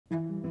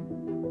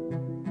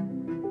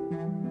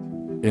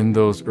In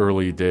those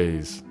early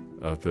days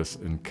of this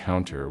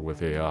encounter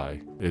with AI,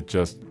 it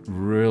just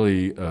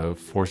really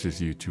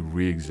forces you to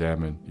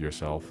re-examine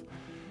yourself.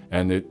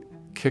 And it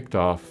kicked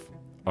off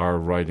our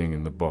writing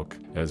in the book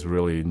as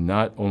really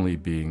not only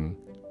being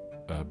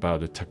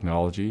about a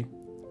technology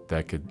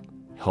that could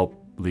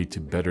help lead to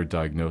better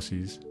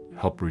diagnoses,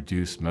 help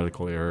reduce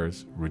medical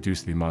errors,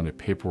 reduce the amount of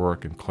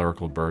paperwork and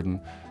clerical burden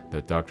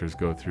that doctors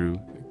go through.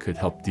 It could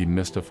help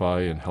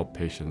demystify and help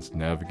patients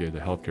navigate the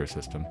healthcare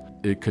system.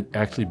 It could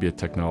actually be a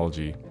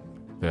technology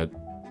that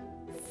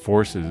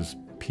forces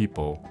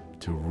people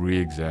to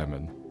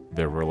re-examine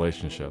their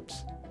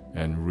relationships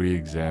and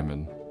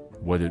re-examine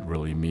what it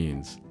really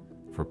means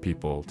for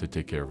people to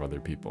take care of other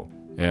people.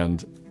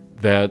 And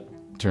that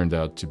turned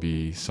out to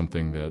be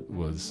something that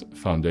was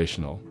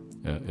foundational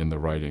in the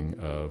writing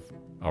of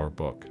our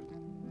book.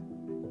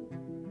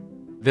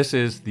 This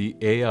is the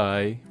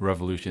AI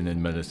Revolution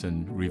in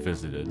Medicine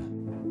Revisited.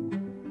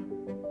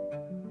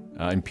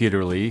 I'm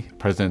Peter Lee,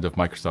 president of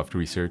Microsoft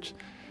Research,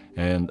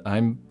 and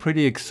I'm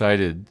pretty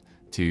excited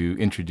to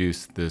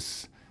introduce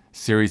this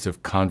series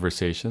of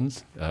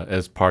conversations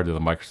as part of the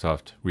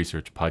Microsoft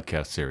Research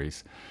podcast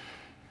series.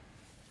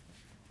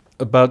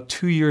 About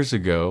 2 years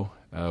ago,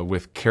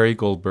 with Carrie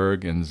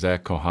Goldberg and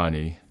Zach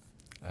Kohani,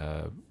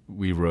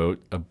 we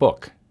wrote a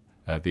book,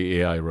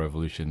 The AI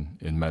Revolution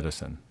in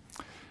Medicine.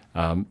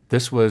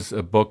 This was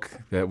a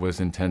book that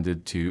was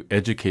intended to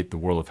educate the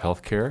world of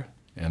healthcare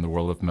and the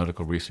world of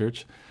medical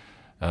research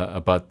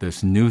about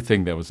this new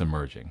thing that was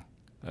emerging,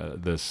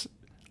 this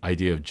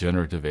idea of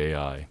generative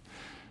AI.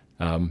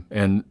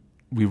 And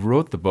we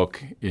wrote the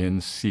book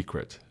in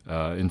secret.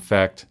 In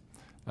fact,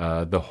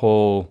 the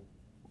whole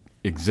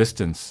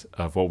existence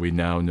of what we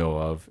now know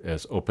of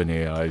as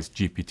OpenAI's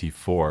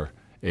GPT-4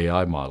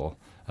 AI model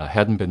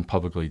hadn't been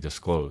publicly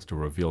disclosed or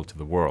revealed to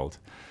the world.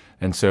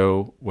 And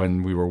so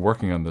when we were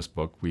working on this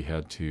book, we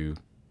had to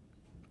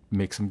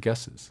make some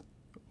guesses.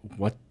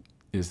 What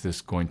is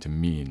this going to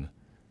mean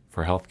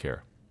for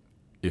healthcare?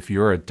 If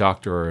you're a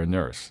doctor or a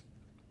nurse,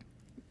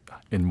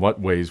 in what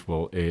ways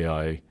will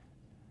AI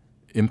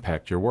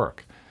impact your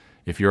work?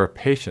 If you're a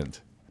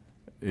patient,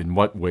 in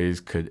what ways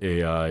could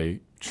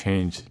AI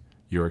change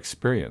your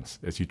experience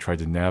as you try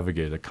to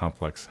navigate a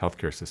complex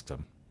healthcare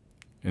system?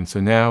 And so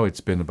now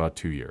it's been about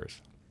 2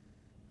 years.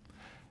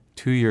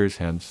 2 years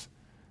hence,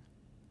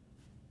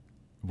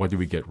 what do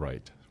we get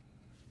right?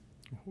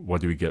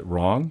 What do we get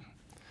wrong?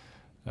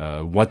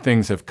 What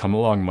things have come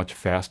along much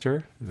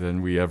faster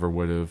than we ever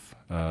would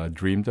have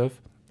dreamed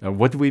of?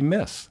 What do we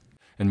miss?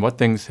 And what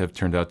things have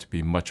turned out to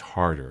be much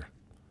harder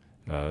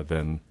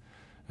than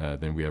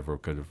we ever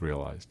could have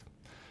realized?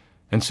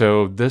 And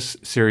so this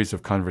series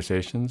of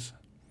conversations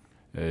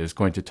is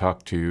going to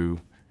talk to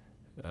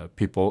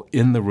people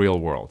in the real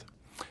world.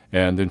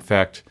 And in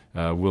fact,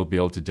 we'll be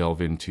able to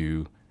delve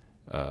into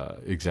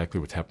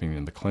exactly what's happening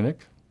in the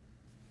clinic,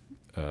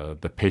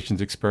 the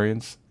patient's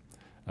experience,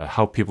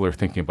 how people are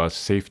thinking about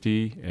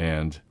safety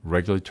and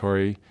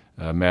regulatory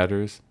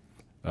matters,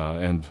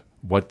 and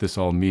what this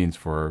all means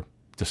for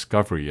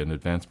discovery and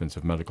advancements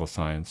of medical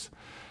science.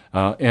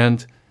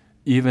 And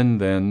even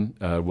then,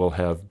 we'll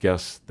have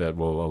guests that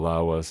will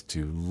allow us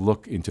to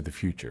look into the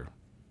future.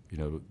 You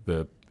know,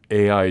 the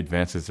AI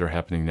advances that are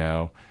happening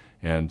now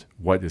and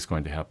what is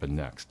going to happen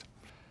next.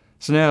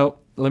 So now,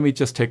 let me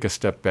just take a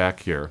step back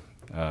here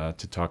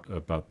to talk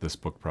about this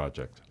book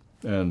project.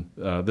 And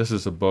this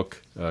is a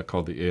book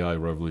called The AI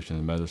Revolution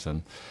in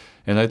Medicine.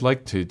 And I'd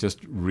like to just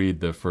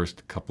read the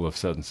first couple of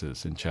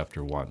sentences in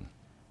Chapter 1.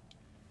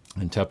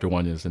 And Chapter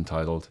 1 is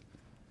entitled,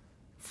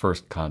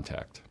 First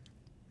Contact.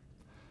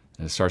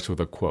 And it starts with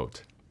a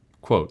quote.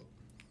 Quote,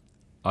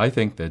 "I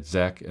think that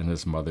Zach and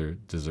his mother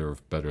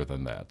deserve better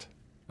than that,"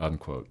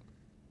 unquote.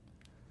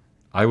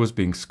 "I was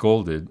being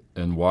scolded,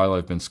 and while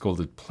I've been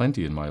scolded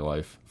plenty in my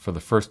life, for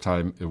the first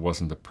time it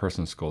wasn't a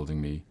person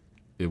scolding me,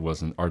 it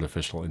was an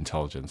artificial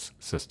intelligence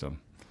system."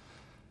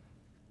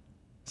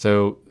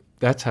 So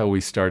that's how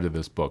we started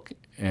this book.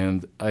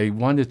 And I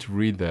wanted to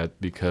read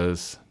that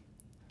because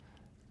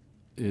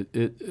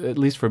at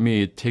least for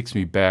me, it takes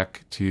me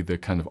back to the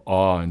kind of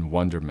awe and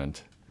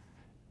wonderment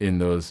in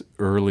those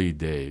early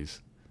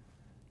days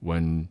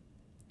when,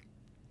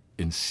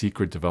 in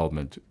secret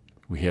development,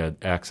 we had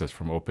access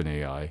from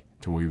OpenAI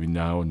to what we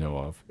now know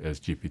of as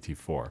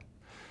GPT-4.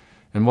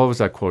 And what was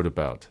that quote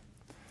about?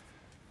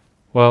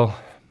 Well,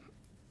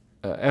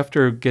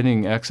 after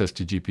getting access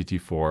to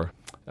GPT-4,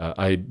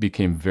 I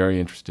became very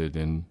interested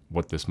in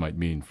what this might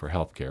mean for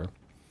healthcare.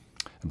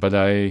 But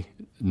I,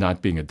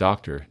 not being a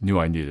doctor, knew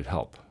I needed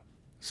help.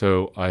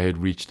 So I had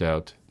reached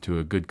out to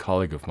a good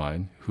colleague of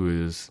mine who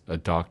is a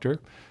doctor,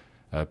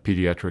 a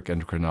pediatric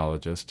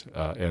endocrinologist,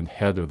 and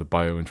head of the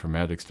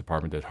bioinformatics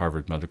department at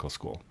Harvard Medical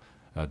School,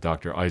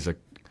 Dr.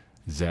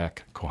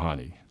 Zach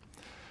Kohani.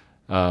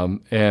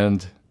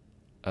 And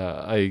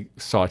I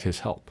sought his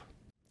help.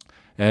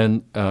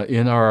 And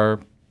in our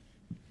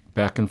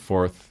back and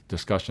forth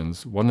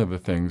discussions, one of the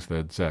things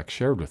that Zach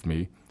shared with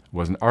me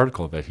was an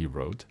article that he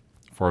wrote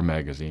for a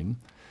magazine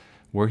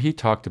where he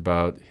talked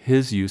about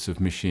his use of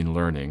machine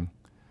learning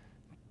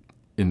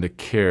in the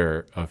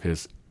care of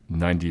his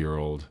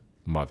 90-year-old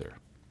mother.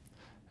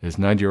 His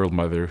 90-year-old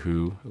mother,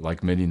 who,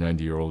 like many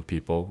 90-year-old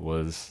people,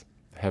 was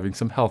having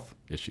some health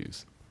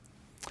issues.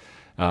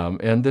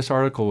 And this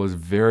article was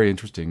very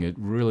interesting. It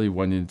really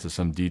went into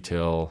some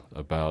detail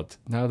about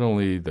not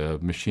only the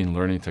machine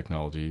learning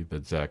technology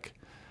that Zach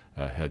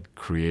had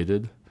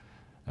created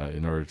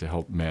in order to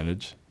help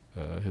manage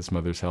his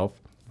mother's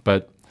health,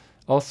 but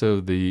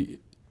also the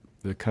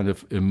kind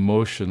of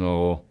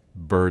emotional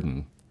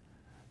burden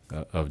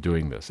of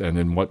doing this, and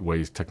in what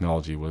ways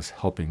technology was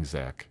helping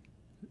Zach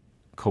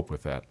cope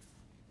with that.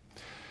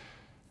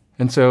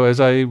 And so as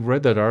I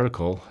read that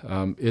article,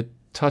 it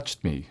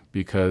touched me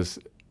because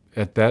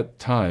at that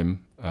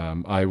time,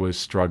 I was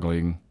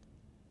struggling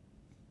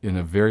in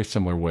a very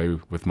similar way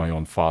with my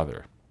own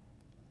father,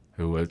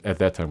 who was, at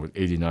that time was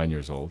 89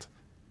 years old,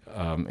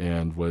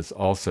 and was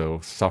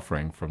also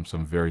suffering from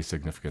some very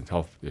significant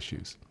health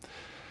issues.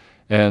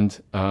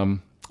 And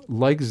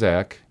like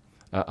Zach,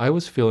 I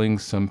was feeling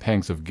some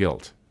pangs of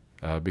guilt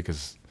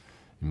because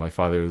my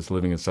father was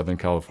living in Southern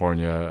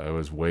California. I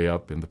was way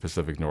up in the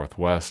Pacific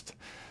Northwest.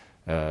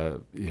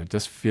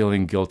 Just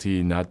feeling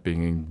guilty not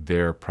being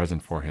there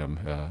present for him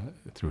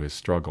through his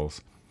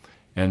struggles.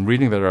 And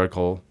reading that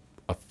article,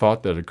 a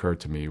thought that occurred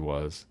to me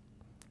was,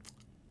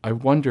 I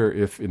wonder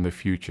if in the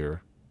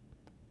future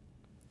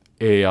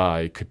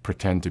AI could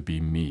pretend to be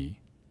me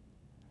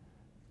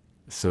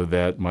so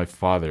that my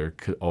father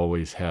could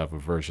always have a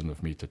version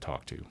of me to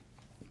talk to.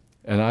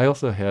 And I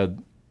also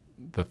had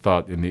the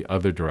thought in the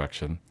other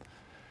direction,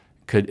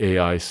 could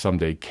AI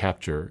someday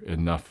capture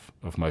enough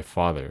of my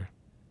father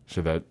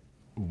so that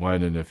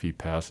when and if he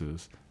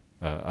passes,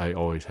 I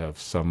always have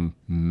some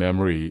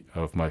memory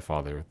of my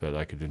father that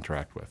I could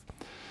interact with.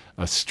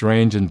 A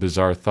strange and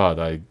bizarre thought,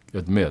 I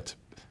admit,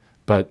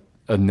 but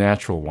a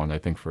natural one, I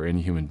think, for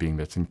any human being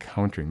that's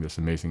encountering this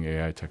amazing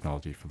AI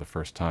technology for the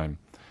first time.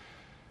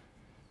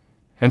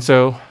 And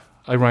so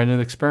I ran an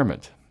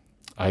experiment.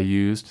 I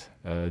used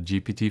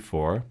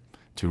GPT-4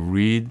 to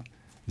read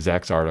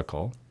Zach's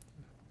article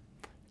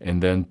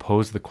and then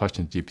pose the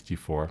question to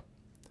GPT-4,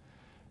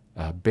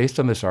 based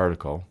on this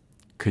article,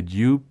 could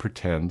you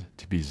pretend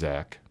to be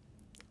Zach?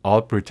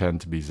 I'll pretend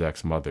to be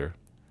Zach's mother,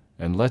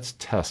 and let's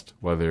test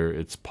whether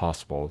it's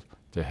possible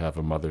to have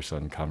a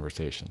mother-son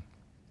conversation.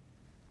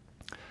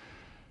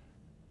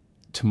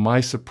 To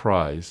my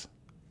surprise,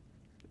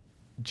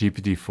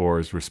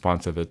 GPT-4's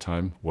response at that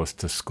time was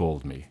to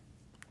scold me,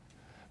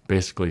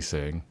 basically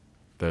saying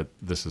that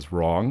this is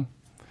wrong,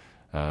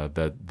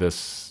 that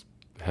this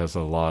has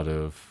a lot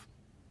of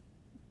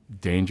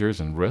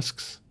dangers and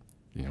risks.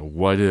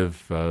 What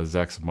if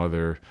Zach's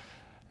mother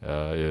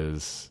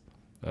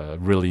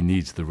really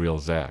needs the real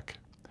Zach?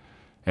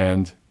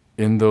 And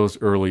in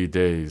those early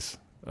days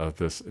of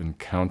this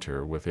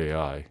encounter with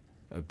AI,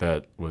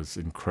 that was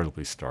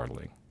incredibly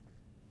startling.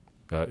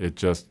 It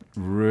just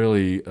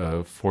really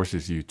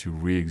forces you to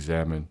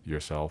re-examine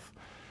yourself.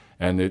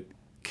 And it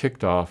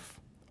kicked off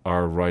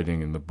our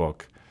writing in the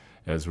book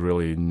as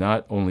really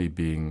not only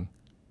being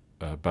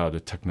about a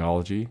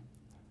technology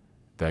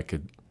that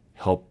could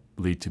help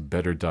lead to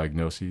better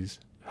diagnoses,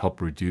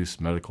 help reduce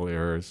medical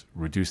errors,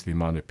 reduce the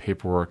amount of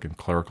paperwork and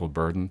clerical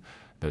burden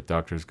that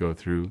doctors go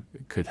through.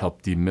 It could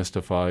help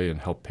demystify and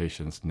help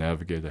patients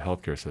navigate the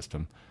healthcare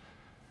system.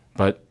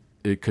 But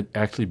it could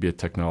actually be a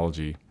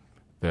technology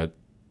that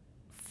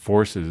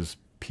forces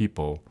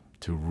people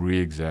to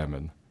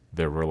re-examine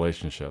their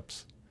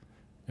relationships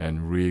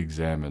and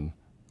re-examine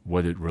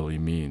what it really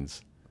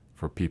means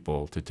for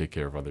people to take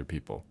care of other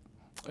people.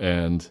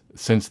 And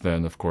since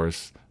then, of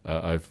course,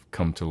 I've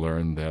come to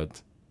learn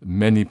that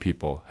many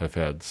people have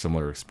had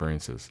similar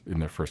experiences in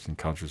their first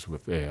encounters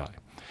with AI.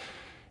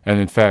 And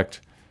in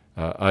fact,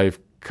 I've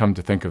come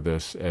to think of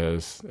this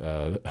as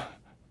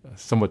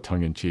somewhat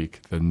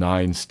tongue-in-cheek, the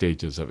 9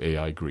 stages of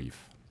AI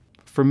grief.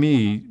 For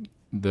me,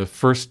 the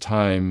first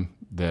time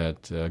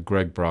that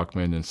Greg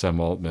Brockman and Sam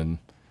Altman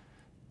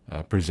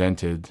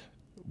presented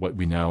what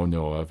we now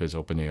know of as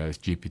OpenAI's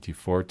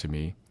GPT-4 to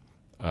me,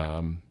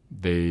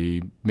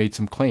 they made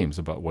some claims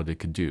about what it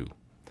could do.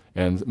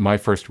 And my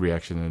first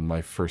reaction and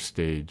my first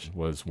stage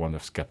was one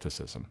of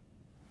skepticism.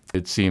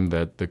 It seemed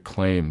that the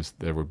claims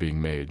that were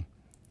being made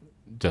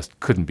just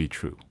couldn't be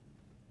true.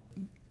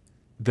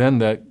 Then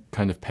that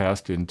kind of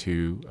passed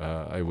into,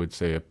 I would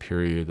say, a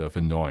period of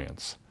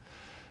annoyance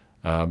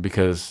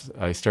because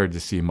I started to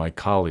see my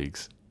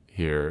colleagues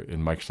here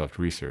in Microsoft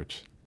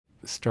Research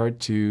start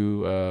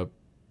to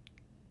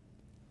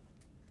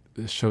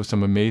show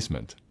some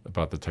amazement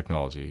about the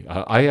technology.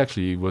 I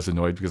actually was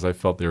annoyed because I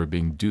felt they were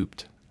being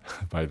duped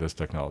by this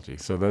technology.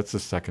 So that's the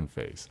second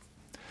phase.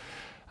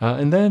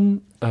 And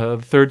then the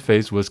third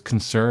phase was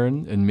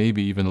concern and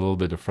maybe even a little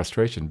bit of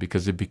frustration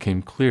because it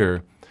became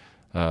clear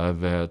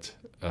that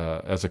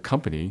as a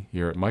company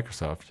here at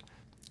Microsoft,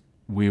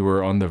 we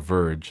were on the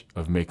verge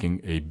of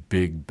making a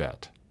big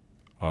bet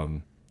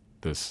on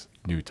this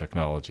new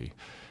technology.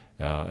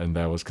 And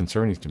that was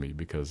concerning to me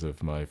because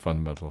of my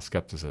fundamental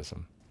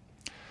skepticism.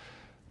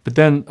 But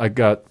then I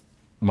got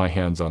my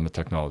hands on the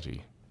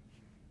technology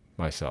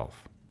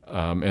myself.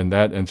 And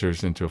that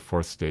enters into a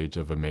fourth stage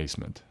of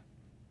amazement.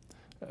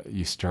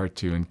 You start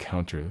to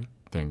encounter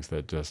things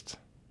that just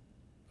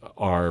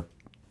are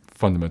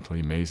fundamentally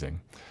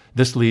amazing.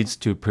 This leads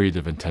to a period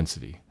of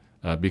intensity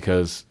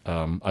because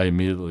I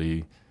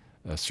immediately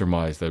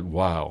surmised that,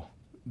 wow,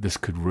 this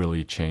could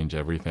really change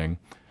everything.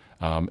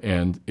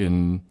 And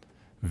in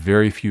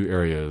very few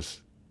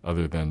areas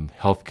other than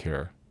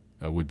healthcare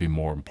would be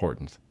more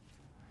important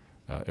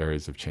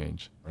areas of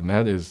change. And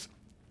that is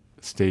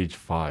stage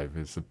 5,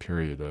 is a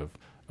period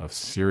of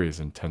serious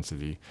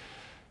intensity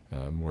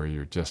where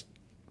you're just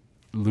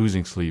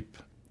losing sleep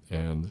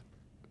and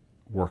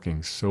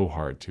working so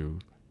hard to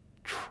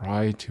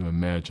try to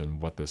imagine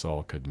what this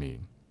all could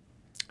mean.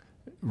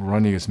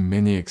 Running as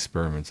many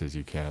experiments as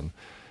you can,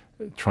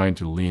 trying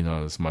to lean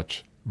on as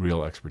much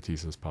real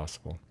expertise as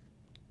possible.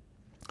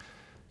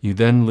 You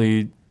then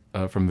lead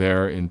from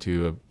there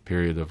into a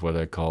period of what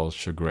I call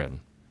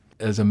chagrin.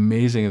 As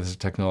amazing as the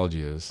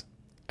technology is,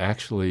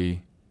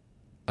 actually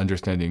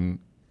understanding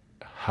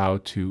how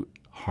to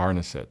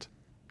harness it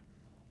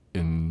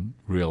in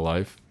real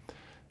life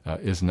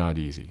is not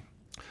easy.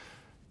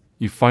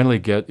 You finally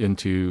get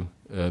into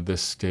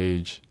this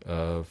stage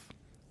of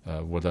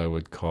what I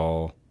would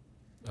call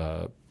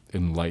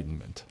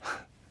enlightenment.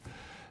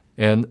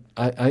 And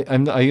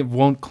I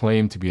won't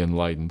claim to be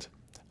enlightened,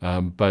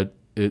 but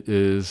it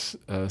is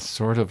a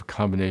sort of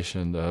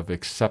combination of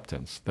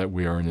acceptance that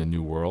we are in a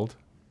new world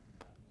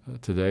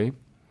today,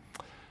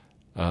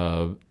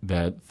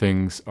 that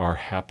things are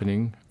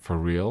happening for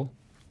real,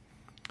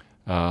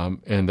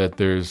 and that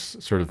there's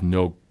sort of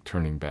no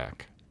turning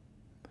back.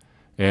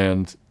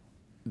 And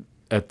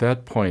at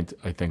that point,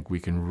 I think we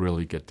can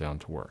really get down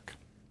to work.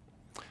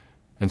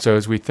 And so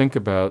as we think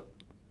about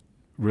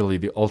really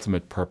the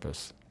ultimate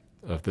purpose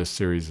of this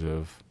series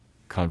of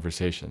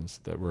conversations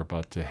that we're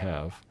about to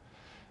have,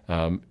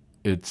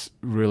 it's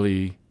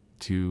really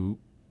to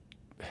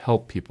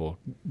help people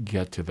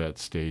get to that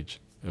stage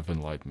of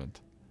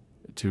enlightenment,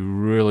 to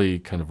really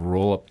kind of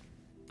roll up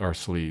our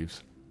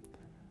sleeves,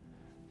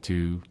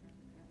 to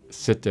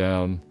sit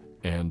down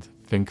and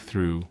think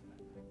through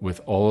with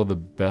all of the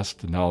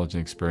best knowledge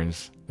and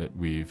experience that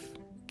we've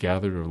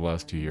gathered over the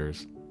last 2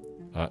 years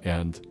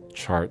and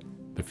chart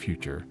the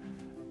future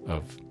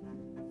of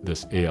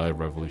this AI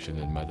revolution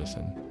in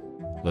medicine.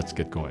 Let's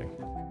get going.